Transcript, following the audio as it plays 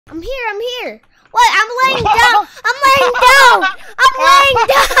I'm here. What? I'm laying down. I'm laying down. I'm laying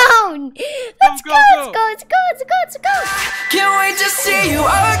down. Let's go. Can't wait to see you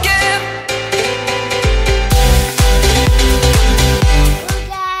again. Well,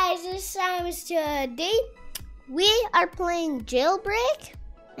 guys, this time is today. We are playing Jailbreak,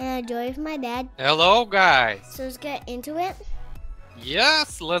 and I joined with my dad. Hello, guys. So let's get into it.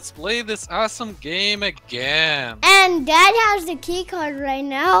 Yes, let's play this awesome game again. And Dad has the key card right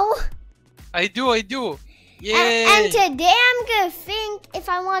now. I do. Yay! And today I'm gonna think if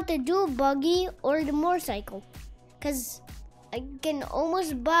I want to do buggy or the motorcycle, cause I can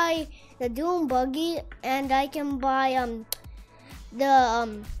almost buy the doom buggy and I can buy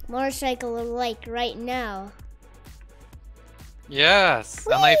the motorcycle like right now. Yes,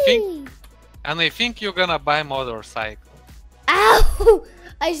 Whee! and I think you're gonna buy motorcycle. Ow!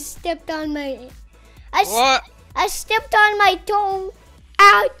 I stepped on my. What? I stepped on my toe.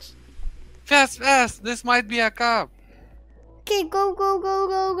 Ouch! Fast! This might be a cop. Okay, go.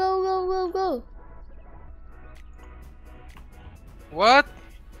 What?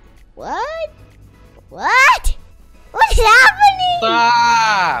 What? What's happening?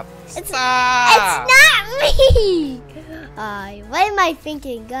 Stop! It's Stop! not me! What am I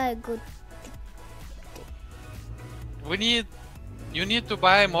thinking? Gotta go. You need to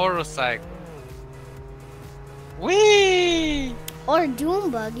buy a motorcycle. Whee! Or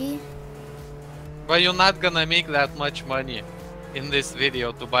doom buggy. But you're not gonna make that much money in this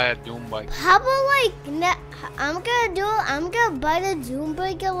video to buy a doom buggy. How about like I'm gonna buy the doom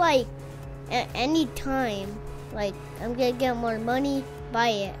buggy like at any time. Like I'm gonna get more money,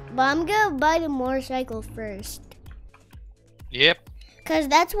 buy it. But I'm gonna buy the motorcycle first. Yep. Cause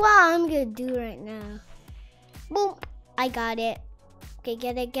that's what I'm gonna do right now. Boom! I got it. Okay,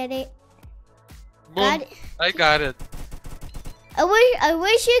 get it. Boom. Got it. I got it. I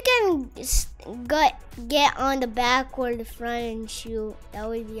wish you can get on the back or the front and shoot. That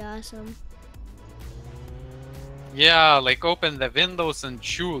would be awesome. Yeah, like open the windows and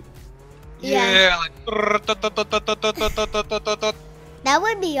shoot. Yeah. Like... That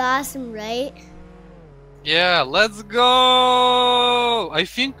would be awesome, right? Yeah, let's go! I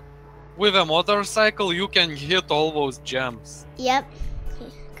think with a motorcycle you can hit all those gems. Yep.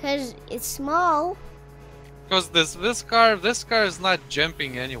 Cause it's small. Because this car is not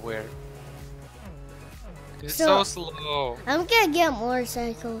jumping anywhere. It's so slow. I'm gonna get a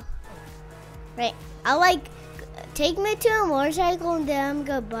motorcycle. Right. Take me to a motorcycle and then I'm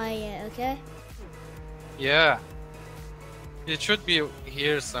gonna buy it, okay? Yeah. It should be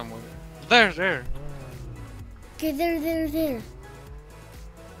here somewhere. There. Okay, there.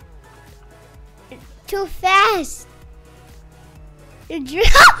 Too fast.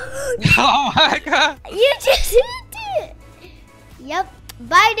 Oh my god! You just hit it. Yep.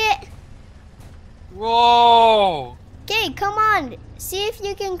 Bite it. Whoa! Okay, come on. See if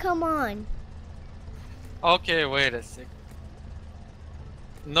you can come on. Okay, wait a sec.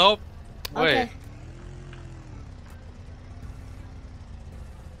 Nope. Wait. Okay.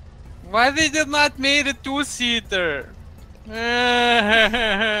 Why they did not make a two-seater?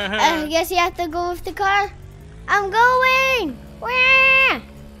 I guess you have to go with the car. I'm going. Wah!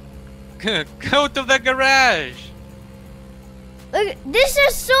 Go to the garage. Look, this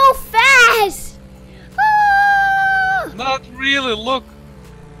is so fast. Ah! Not really. Look,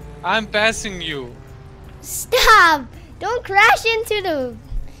 I'm passing you. Stop! Don't crash into the.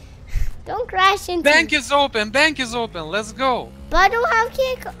 Don't crash into. Bank is open. Let's go. But I don't have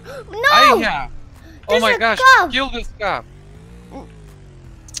kick. No! I have. Oh There's my a gosh! cop. Kill this cop.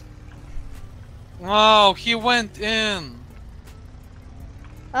 Wow, he went in.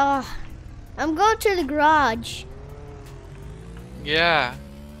 Oh, I'm going to the garage. Yeah.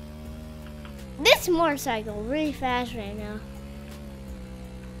 This motorcycle really fast right now.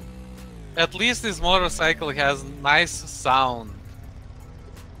 At least this motorcycle has nice sound.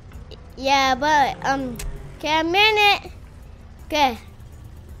 Yeah, but okay, a minute. Okay.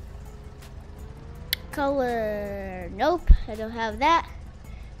 Color. Nope, I don't have that.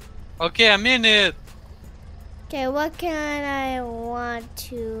 Okay, a minute. Okay, what can I want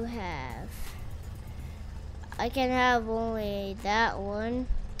to have? I can have only that one.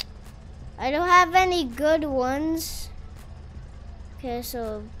 I don't have any good ones. Okay,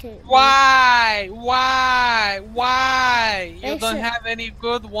 so Why? You don't Except- have any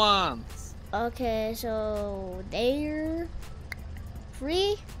good ones. okay, so they're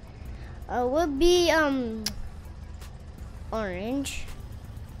free. Would be orange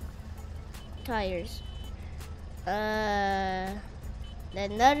tires.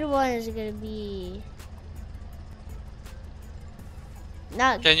 Another one is gonna be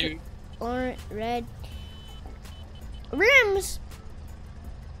Not Can you? or red rims.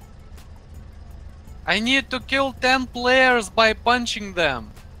 I need to kill 10 players by punching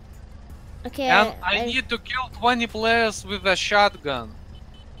them. Okay. And I need to kill 20 players with a shotgun.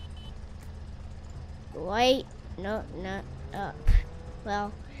 Wait. No, not up.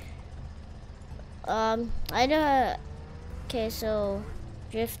 Well. I don't. Okay, so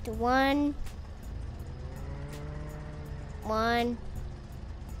drift one.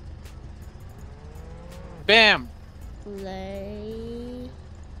 Bam! Play.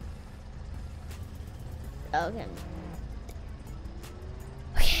 Okay.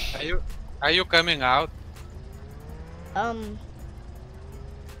 Are you coming out?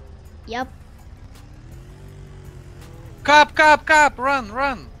 Yep. Cop!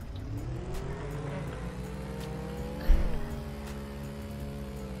 Run!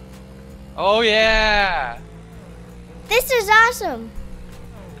 Oh yeah! This is awesome.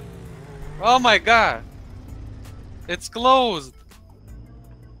 Oh my god! It's closed.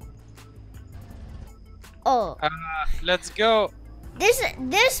 Oh, Let's go.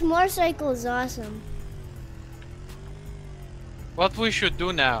 this motorcycle is awesome. What we should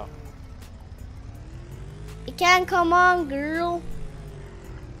do now? You can't come on, girl.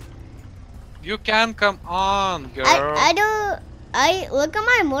 You can come on, girl. I don't. I look at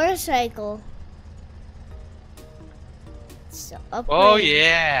my motorcycle. It's upgraded. Oh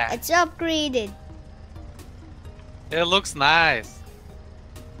yeah! It's upgraded. It looks nice.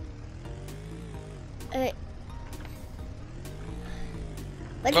 But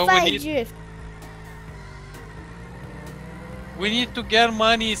But if we I need- drift? We need to get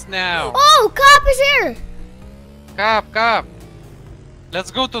monies now. Oh, cop is here. Cop!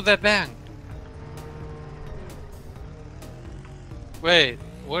 Let's go to the bank. Wait,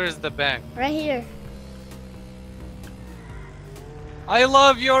 where is the bank? Right here. I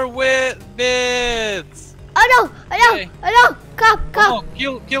love your bits. Oh no! Hey. Oh no! Cop! Oh,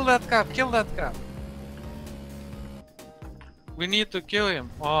 kill that cop! We need to kill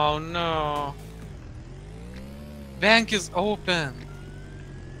him. Oh no. Bank is open.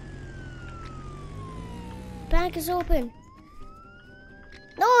 Bank is open.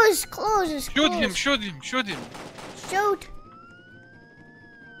 No, it's closed. It's Shoot him! closed. Shoot him! Shoot.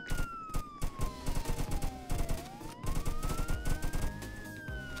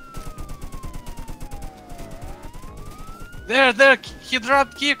 There! He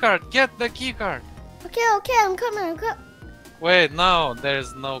dropped keycard. Get the keycard. Okay, I'm coming. Wait, no,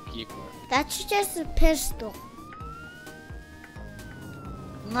 there's no keycard. That's just a pistol.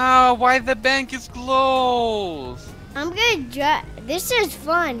 No, why the bank is closed? I'm gonna drive. This is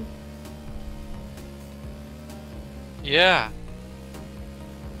fun. Yeah.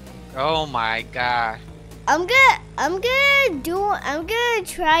 Oh my god. I'm gonna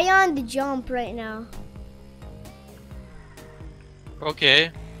try on the jump right now.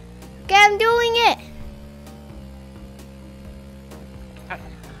 Okay. Okay, I'm doing it.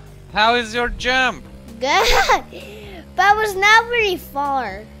 How is your jump? Good. But it was not very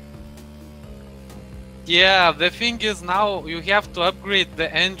far. Yeah, the thing is now you have to upgrade the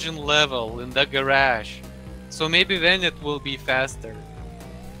engine level in the garage. So maybe then it will be faster.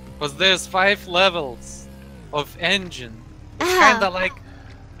 Because there's 5 levels of engine. It's kinda like...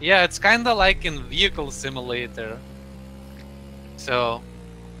 Yeah, it's kinda like in Vehicle Simulator. So...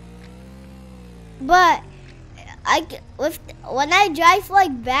 But when I drive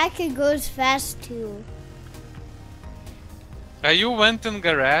like back, it goes fast too. You went in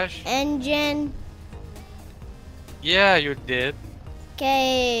garage? Engine. Yeah, you did.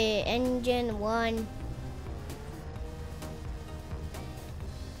 Okay, engine 1.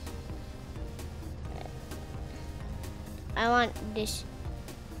 I want this.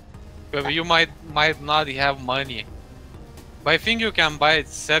 But you might not have money. But I think you can buy the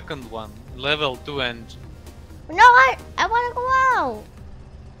second one, level 2 engine. No, I want to go out.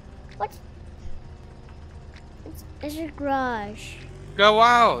 What? It's a garage. Go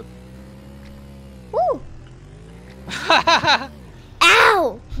out! Woo!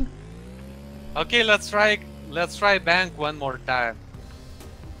 Ow! Okay, let's try bank one more time.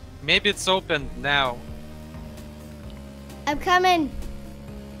 Maybe it's open now. I'm coming.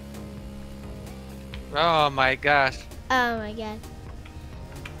 Oh my gosh. Oh my god.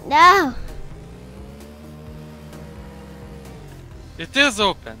 No. It is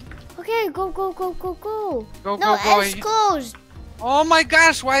open. Okay, go. Go, No, go. it's closed. Oh my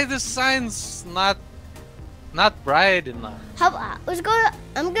gosh, why the sign's not bright enough? Let's go.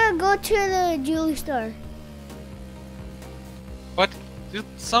 I'm gonna go to the jewelry store. But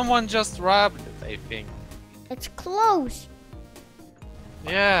someone just robbed it, I think. It's closed.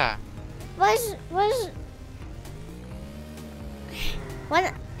 Yeah. When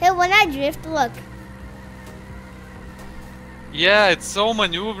I drift, look. Yeah, it's so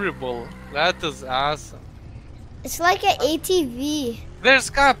maneuverable. That is awesome. It's like an ATV. There's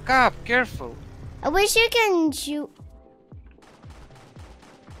cop, careful. I wish you can shoot.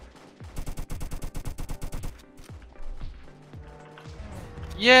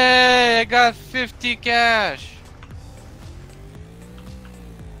 Yay, I got 50 cash.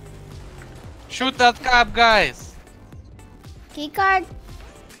 Shoot that cop, guys. Key card?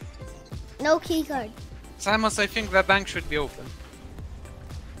 No key card. Simons, I think that bank should be open.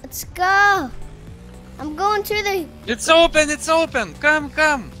 Let's go. I'm going to the... It's open,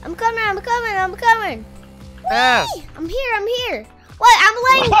 Come. I'm coming. Pass. Whee! I'm here. What? I'm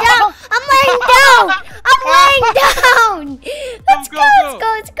laying down. Let's go.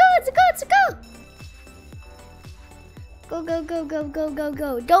 Go.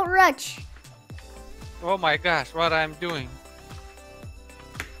 Don't rush. Oh my gosh, what I'm doing.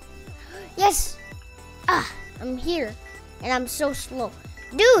 Yes. I'm here. And I'm so slow.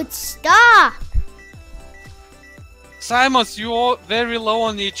 Dude, stop. Simons, you are very low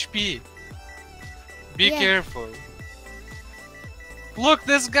on HP. Be Yeah. careful. Look,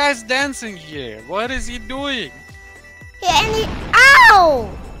 this guy's dancing here. What is he doing? Yeah, and ow!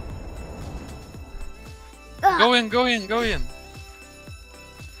 Go in.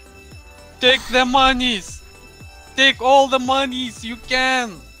 Take the monies. Take all the monies you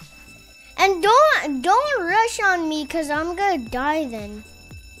can. And don't rush on me, cause I'm gonna die then.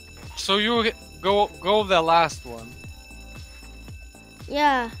 So you go the last one.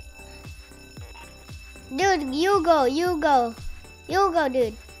 Yeah. Dude, you go,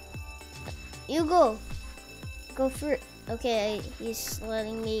 dude. You go. Go for it. Okay, he's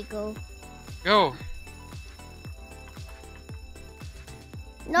letting me go. Go.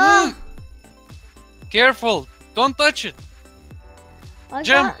 No! Careful. Don't touch it. I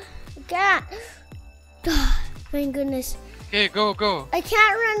Jump. can't. Thank goodness. Okay, go. I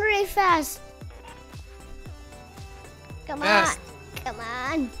can't run really fast. Come Fast. on. Come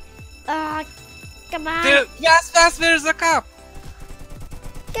on. Come on. There, fast, there's a cop.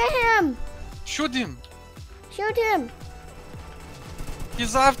 Get him. Shoot him. Shoot him.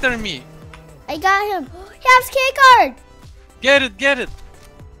 He's after me. I got him. He has key card. Get it.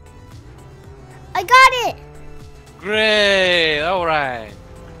 I got it. Great. All right.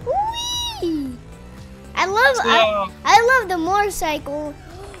 Whee! I go. love the motorcycle.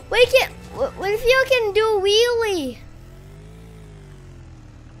 What if you can do wheelie?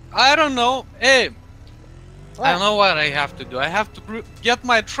 I don't know. Hey, What? I know what I have to do. I have to get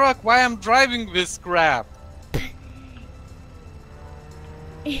my truck while I'm driving this crap.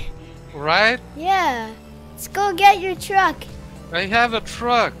 Right? Yeah. Let's go get your truck. I have a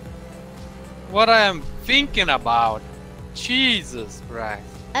truck. What I am thinking about. Jesus Christ.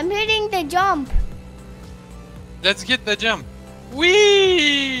 I'm hitting the jump. Let's get the jump.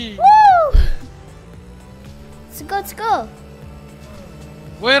 Whee! Woo! Let's go.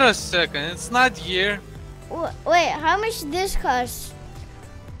 Wait a second. It's not here. Wait, how much this cost?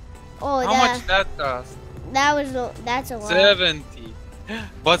 Oh, How much that cost? that's a lot. 70.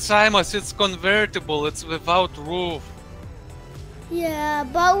 But Simons, it's convertible. It's without roof. Yeah,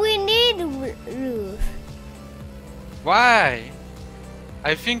 but we need roof. Why?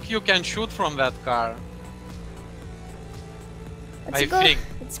 I think you can shoot from that car. I think.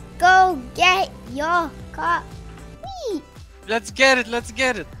 Let's go get your car. Whee! Let's get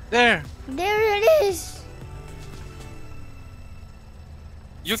it. There. There it is.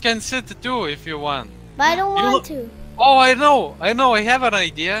 You can sit too if you want. But I don't want to. Oh, I know. I have an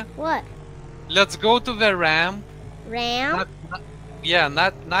idea. What? Let's go to the ramp. Ramp?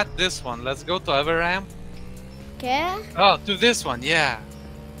 Not this one. Let's go to other ramp. Okay. Oh, to this one. Yeah.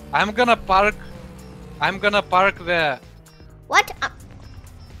 I'm gonna park the. What?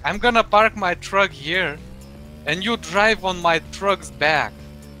 I'm gonna park my truck here, and you drive on my truck's back.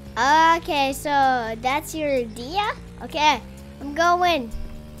 Okay, so that's your idea? Okay, I'm going.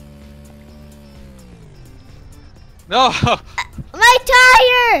 No, My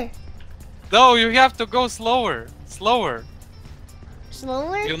tire! no, you have to go slower. Slower.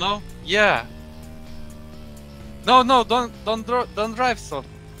 You know? Yeah. No, don't drive so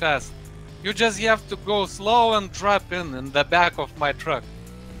fast. You just have to go slow and drop in the back of my truck.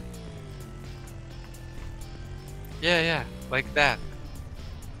 Yeah, like that.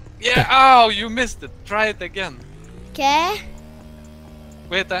 Yeah, oh, you missed it. Try it again. Okay.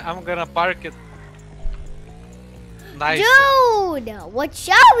 Wait, I'm gonna park it. Nice. Dude, what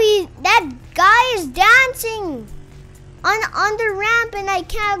shall we? That guy is dancing. on the ramp and I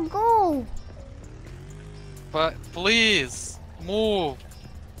can't go. But please move,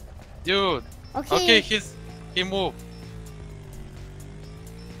 dude. Okay. Okay, he moved.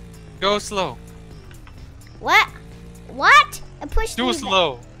 Go slow. What? What? I pushed Too me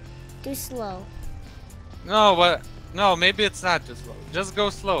slow. back. Too slow. No, but no, maybe it's not too slow. Just go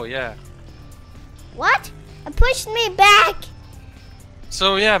slow, yeah. What? It pushed me back.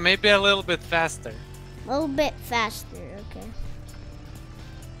 So yeah, maybe a little bit faster. A little bit faster, okay.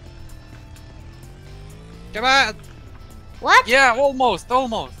 Come on. What? Yeah, almost.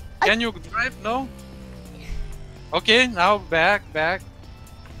 I- Can you drive? No? Okay, now back.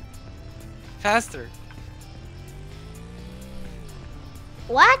 Faster.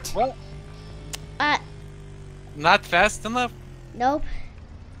 What? Well, not fast enough? Nope.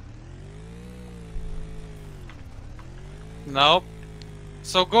 Nope.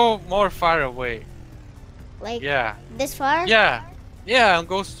 So go more far away. Like Yeah. this far? Yeah, and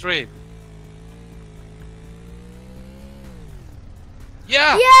go straight.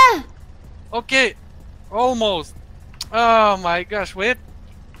 Yeah! Yeah! Okay, almost. Oh my gosh, wait.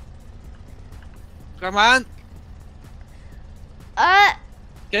 Come on.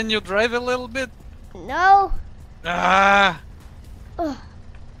 Can you drive a little bit? No. Ah, Ugh.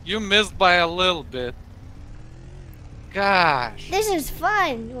 you missed by a little bit. Gosh. This is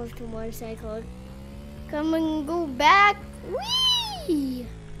fun with the motorcycle. Come and go back. Whee!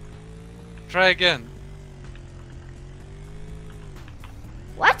 Try again.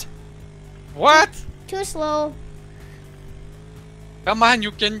 What? What? Too slow. Come on,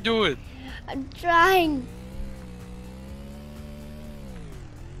 you can do it. I'm trying.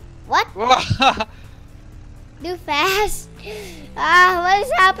 What? Too fast. What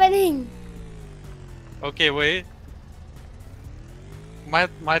is happening? Okay, wait.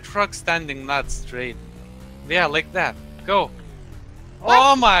 My truck's standing not straight. Yeah, like that. Go. What?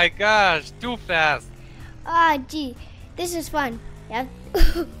 Oh my gosh, too fast. Gee. This is fun. Yeah.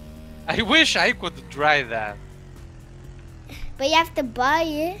 I wish I could drive that. But you have to buy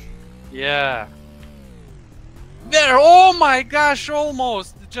it. Yeah. There, oh my gosh,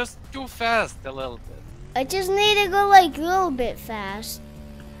 almost. Just too fast a little bit. I just need to go like a little bit fast.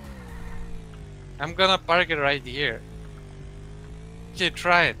 I'm gonna park it right here. Okay,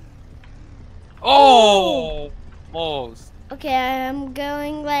 try it. Oh, almost. Okay, I'm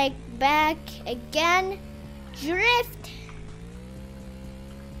going like back again. Drift.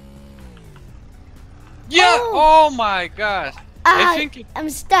 Yeah. Oh. Oh my gosh. I think I'm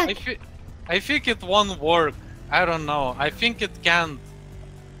stuck. I think it won't work. I don't know. I think it can't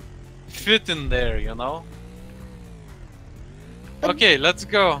fit in there, you know? But- Okay, let's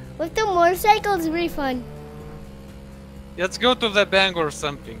go. With the motorcycle, it's really fun. Let's go to the bank or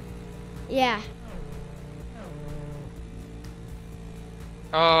something. Yeah.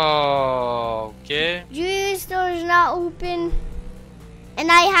 Oh, okay. Jewelry store is not open.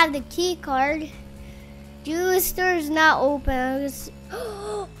 And I have the key card. Jewelry store is not open.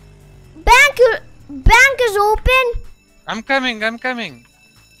 Bank is open. I'm coming. And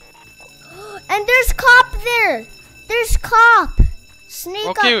there's cop there. There's cop. Sneak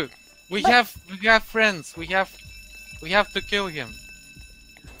up. Okay, we But- have friends. We have to kill him.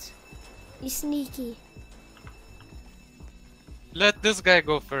 You sneaky. Let this guy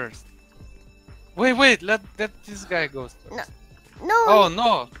go first. Wait, let this guy go first. No, Oh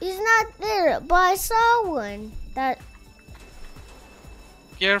no. he's not there. But I saw one. That.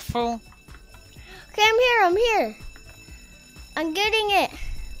 Careful. Okay, I'm here. I'm getting it.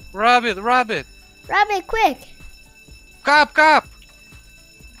 Rob it. Grab it quick. Cop.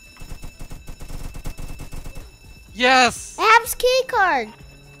 Yes. I have his key card.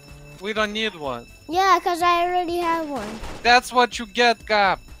 We don't need one. Yeah, because I already have one. That's what you get,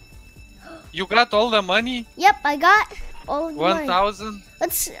 cop. You got all the money? Yep, I got all the money. 1,000?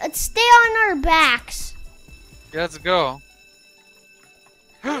 Let's stay on our backs. Let's go.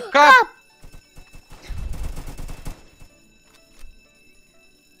 Cop! Cop!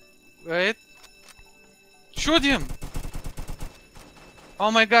 Wait. Shoot him!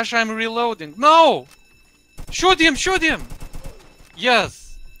 Oh my gosh, I'm reloading. No! Shoot him!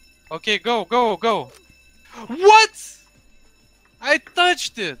 Yes! Okay, go! What? I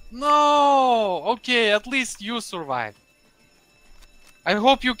touched it! No! Okay, at least you survived. I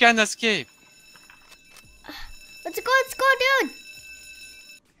hope you can escape. Let's go, dude.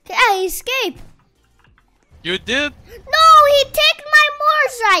 Okay, I escaped. You did? No, he took my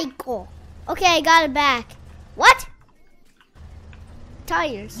motorcycle. Okay, I got it back. What?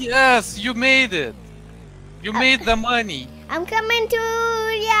 Tires. Yes, you made it. You made the money. I'm coming to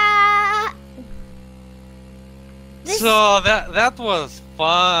ya. So that was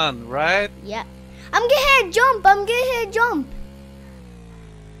fun, right? Yeah. I'm gonna hit jump. I'm gonna hit jump.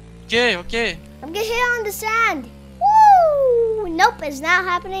 Okay, okay. I'm gonna hit on the sand. Woo! Nope, it's not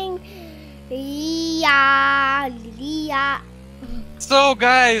happening. Yeah. So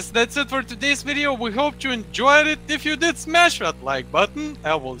guys, that's it for today's video. We hope you enjoyed it. If you did, smash that like button.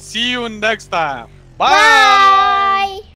 I will see you next time. Bye! Bye.